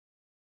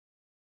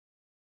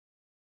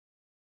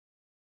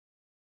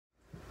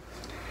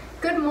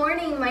Good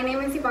morning, my name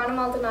is Ivana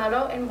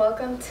Maldonado and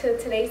welcome to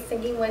today's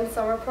Sinking Wind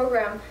Summer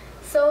program.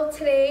 So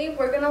today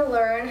we're going to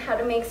learn how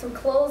to make some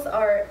clothes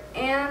art,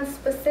 and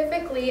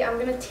specifically I'm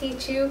going to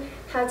teach you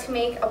how to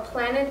make a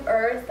planet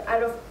Earth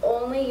out of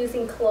only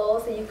using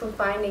clothes that you can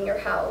find in your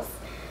house.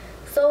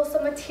 So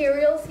some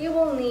materials you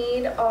will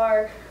need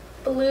are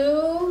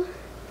blue,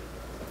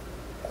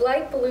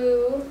 light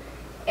blue,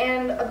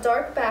 and a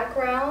dark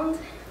background,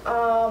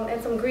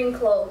 and some green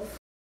clothes.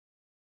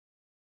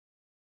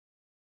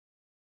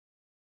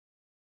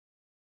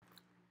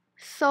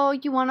 So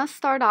you want to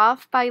start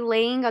off by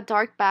laying a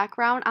dark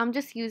background. I'm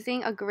just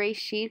using a gray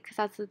sheet because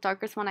that's the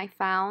darkest one I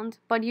found,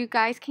 but you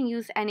guys can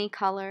use any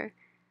color.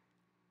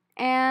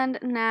 And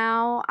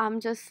now I'm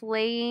just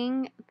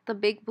laying the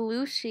big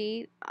blue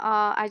sheet.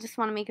 I just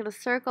want to make it a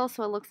circle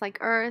so it looks like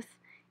Earth.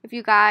 If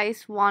you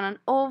guys want an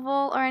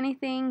oval or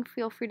anything,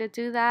 feel free to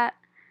do that.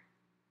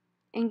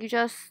 And you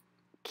just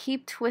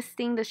keep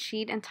twisting the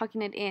sheet and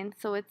tucking it in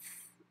so it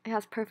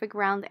has perfect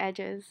round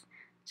edges.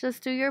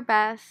 Just do your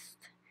best.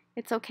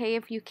 It's okay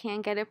if you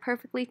can't get it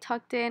perfectly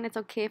tucked in. It's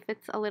okay if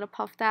it's a little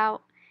puffed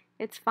out.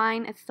 It's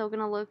fine. It's still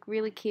gonna look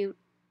really cute.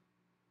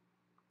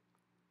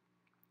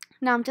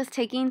 Now I'm just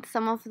taking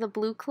some of the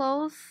blue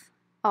clothes.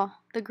 Oh,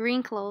 the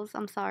green clothes,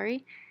 I'm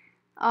sorry.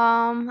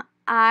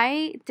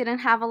 I didn't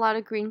have a lot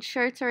of green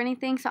shirts or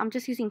anything, so I'm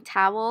just using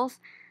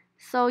towels.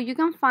 So you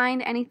can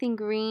find anything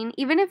green.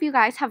 Even if you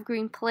guys have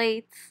green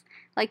plates,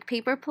 like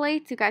paper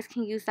plates, you guys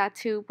can use that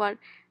too, but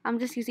I'm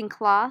just using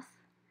cloth.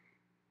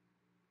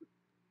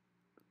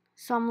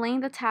 So I'm laying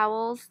the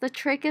towels. The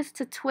trick is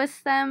to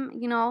twist them,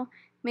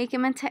 make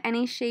them into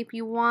any shape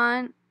you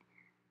want.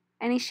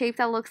 Any shape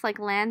that looks like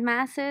land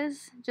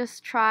masses.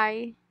 Just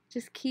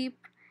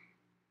keep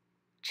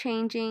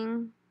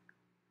changing.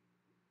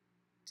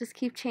 Just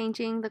keep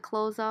changing the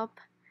clothes up.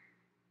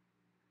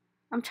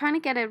 I'm trying to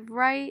get it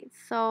right,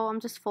 so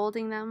I'm just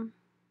folding them.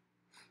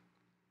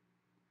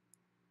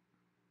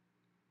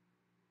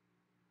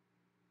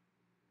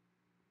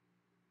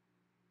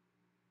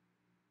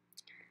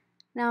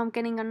 Now I'm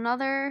getting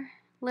another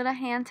little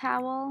hand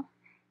towel,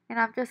 and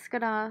I'm just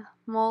gonna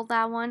mold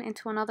that one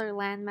into another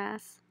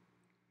landmass.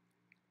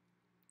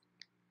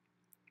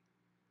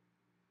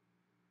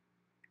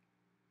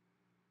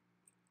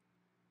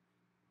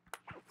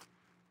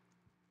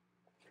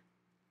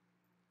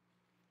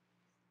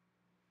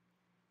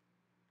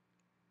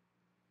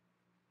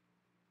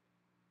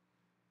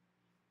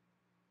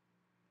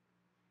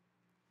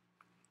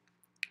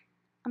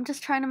 I'm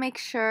just trying to make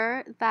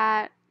sure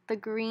that the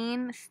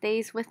green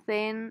stays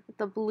within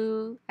the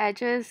blue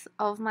edges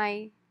of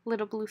my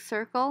little blue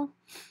circle.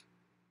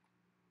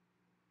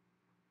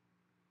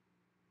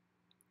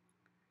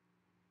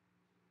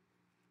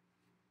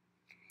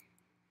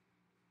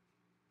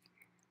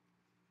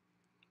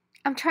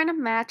 I'm trying to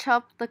match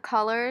up the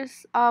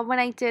colors. When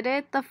I did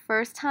it the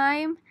first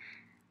time,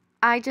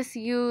 I just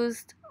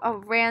used a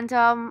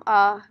random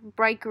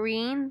bright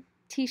green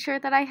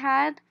t-shirt that I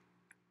had.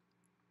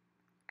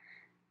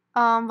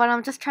 But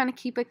I'm just trying to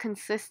keep it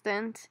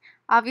consistent.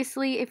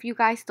 Obviously, if you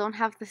guys don't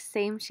have the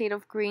same shade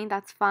of green,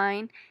 that's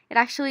fine. It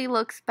actually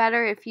looks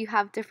better if you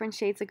have different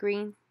shades of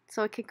green,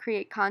 so it can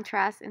create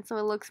contrast and so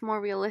it looks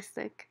more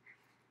realistic.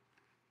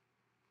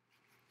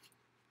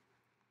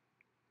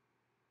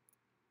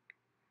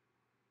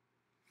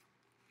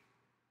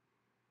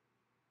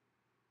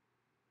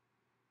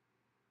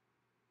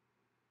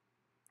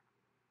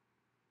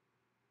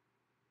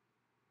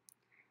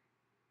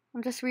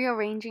 I'm just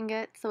rearranging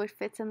it so it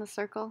fits in the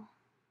circle.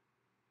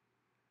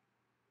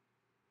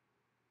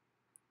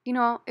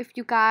 If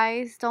you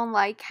guys don't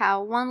like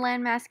how one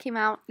landmass came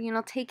out,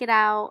 take it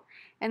out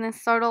and then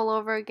start all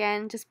over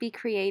again. Just be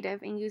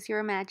creative and use your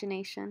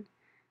imagination.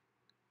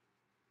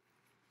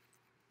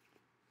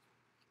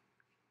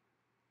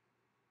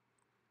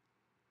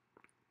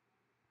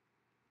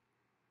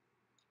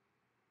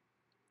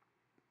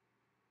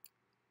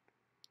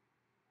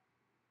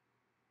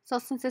 So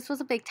since this was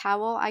a big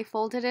towel, I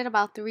folded it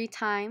about 3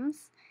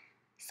 times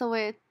so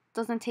it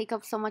doesn't take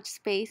up so much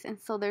space and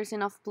so there's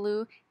enough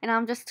blue. And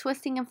I'm just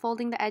twisting and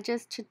folding the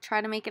edges to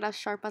try to make it as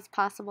sharp as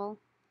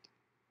possible.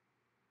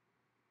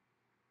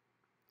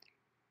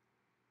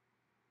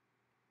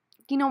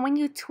 When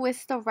you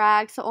twist the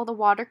rag so all the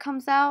water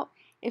comes out,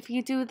 if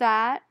you do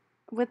that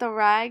with a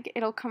rag,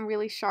 it'll come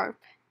really sharp.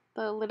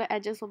 The little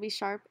edges will be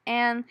sharp.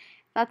 And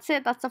that's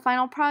it. That's the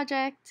final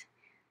project.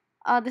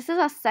 This is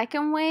a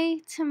second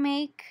way to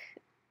make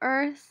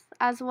Earth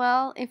as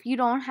well. If you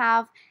don't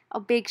have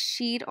a big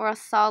sheet or a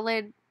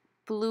solid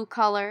blue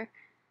color,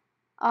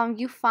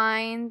 you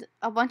find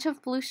a bunch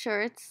of blue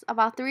shirts,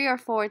 about 3 or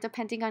 4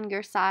 depending on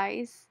your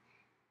size.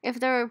 If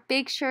they're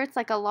big shirts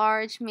like a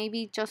large,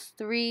 maybe just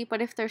 3,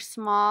 but if they're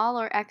small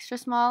or extra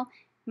small,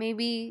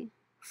 maybe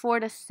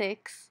 4 to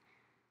 6.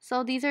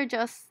 So these are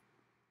just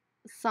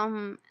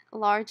some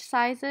large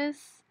sizes.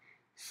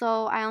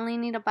 So I only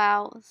need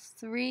about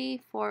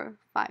 3, 4,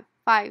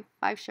 5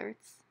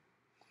 shirts.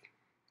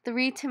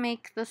 3 to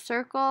make the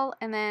circle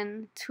and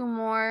then 2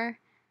 more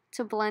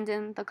to blend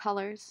in the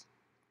colors.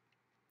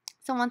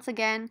 So once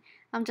again,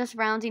 I'm just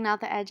rounding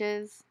out the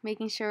edges,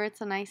 making sure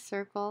it's a nice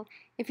circle.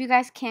 If you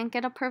guys can't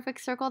get a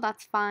perfect circle,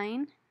 that's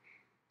fine.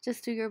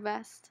 Just do your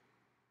best.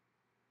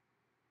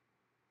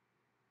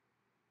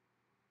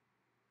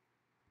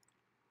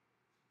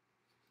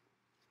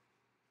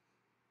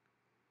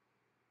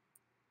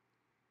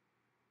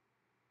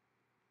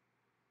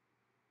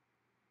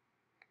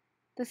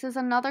 This is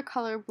another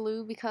color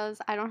blue because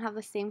I don't have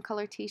the same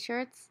color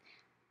t-shirts,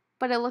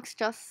 but it looks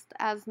just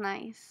as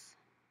nice.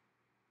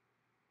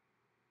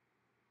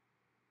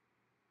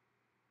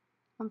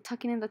 I'm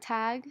tucking in the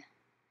tag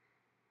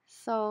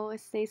so it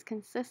stays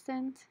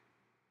consistent.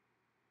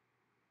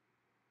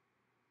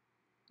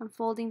 I'm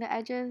folding the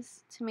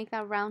edges to make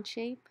that round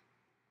shape,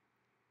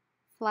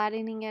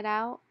 flattening it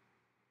out.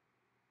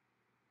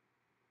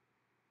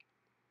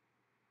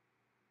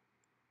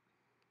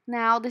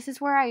 Now this is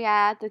where I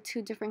add the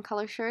two different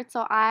color shirts.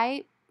 So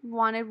I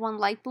wanted one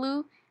light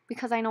blue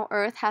because I know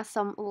Earth has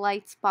some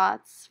light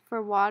spots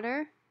for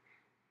water.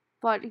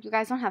 But you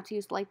guys don't have to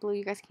use light blue.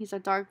 You guys can use a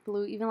dark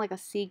blue, even like a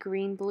sea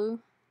green blue.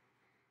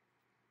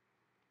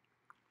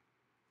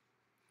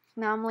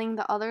 Now I'm laying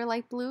the other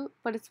light blue,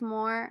 but it's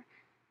more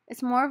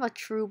of a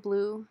true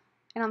blue.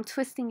 And I'm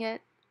twisting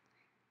it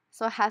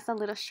so it has a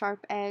little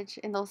sharp edge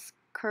in those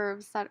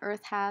curves that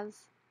Earth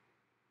has.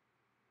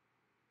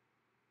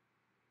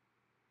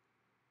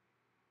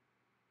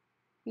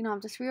 You know,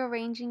 I'm just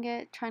rearranging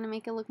it, trying to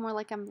make it look more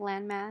like a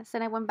landmass.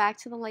 And I went back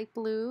to the light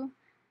blue, and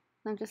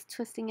I'm just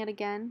twisting it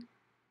again.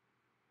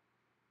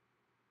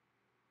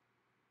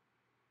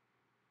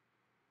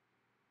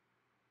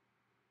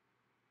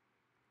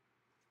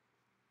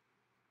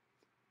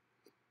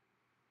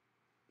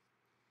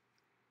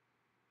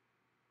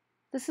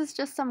 This is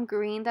just some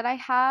green that I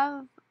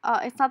have.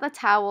 It's not the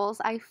towels.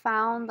 I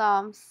found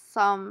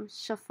some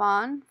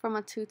chiffon from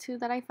a tutu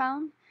that I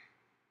found.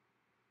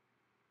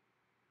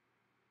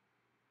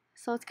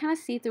 So it's kind of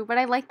see-through, but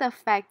I like the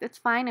effect. It's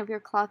fine if your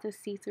cloth is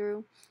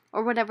see-through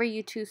or whatever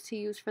you choose to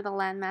use for the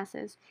land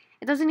masses.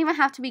 It doesn't even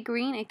have to be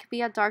green. It could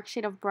be a dark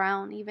shade of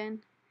brown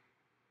even.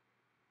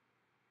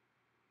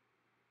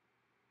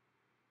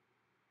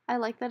 I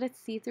like that it's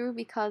see-through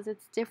because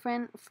it's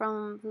different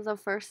from the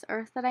first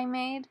Earth that I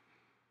made.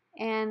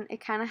 And it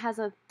kind of has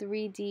a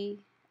 3D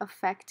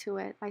effect to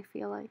it, I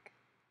feel like.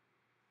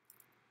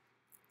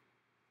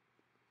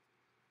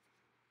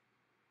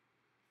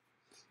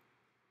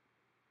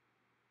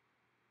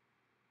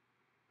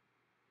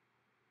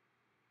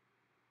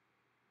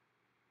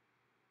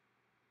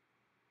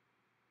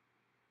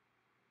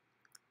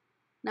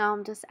 Now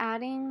I'm just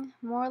adding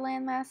more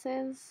land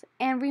masses.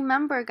 And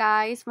remember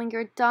guys, when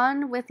you're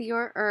done with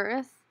your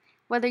Earth,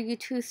 whether you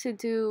choose to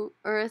do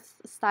Earth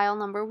style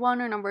number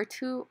 1 or number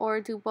 2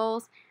 or do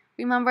both,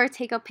 remember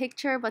take a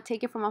picture but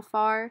take it from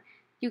afar.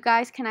 You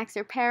guys can ask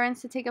your parents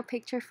to take a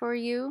picture for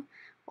you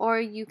or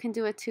you can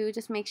do it too.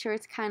 Just make sure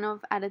it's kind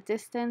of at a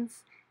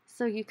distance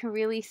so you can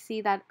really see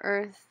that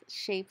Earth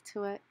shape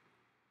to it.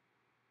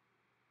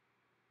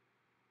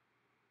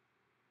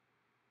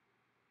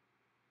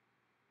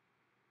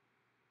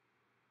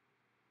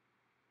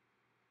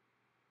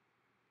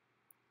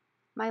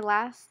 My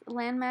last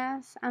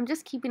landmass, I'm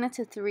just keeping it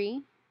to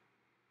 3,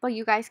 but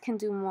you guys can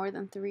do more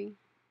than 3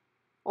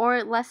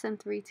 or less than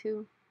 3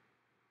 too.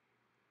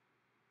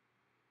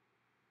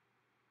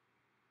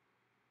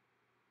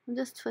 I'm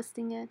just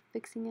twisting it,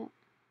 fixing it,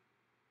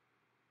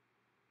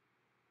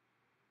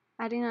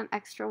 adding an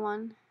extra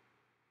one.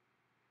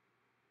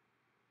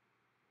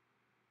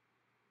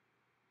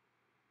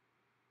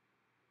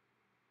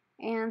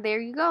 And there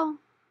you go.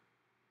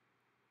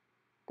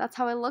 That's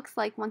how it looks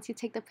like once you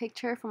take the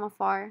picture from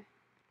afar.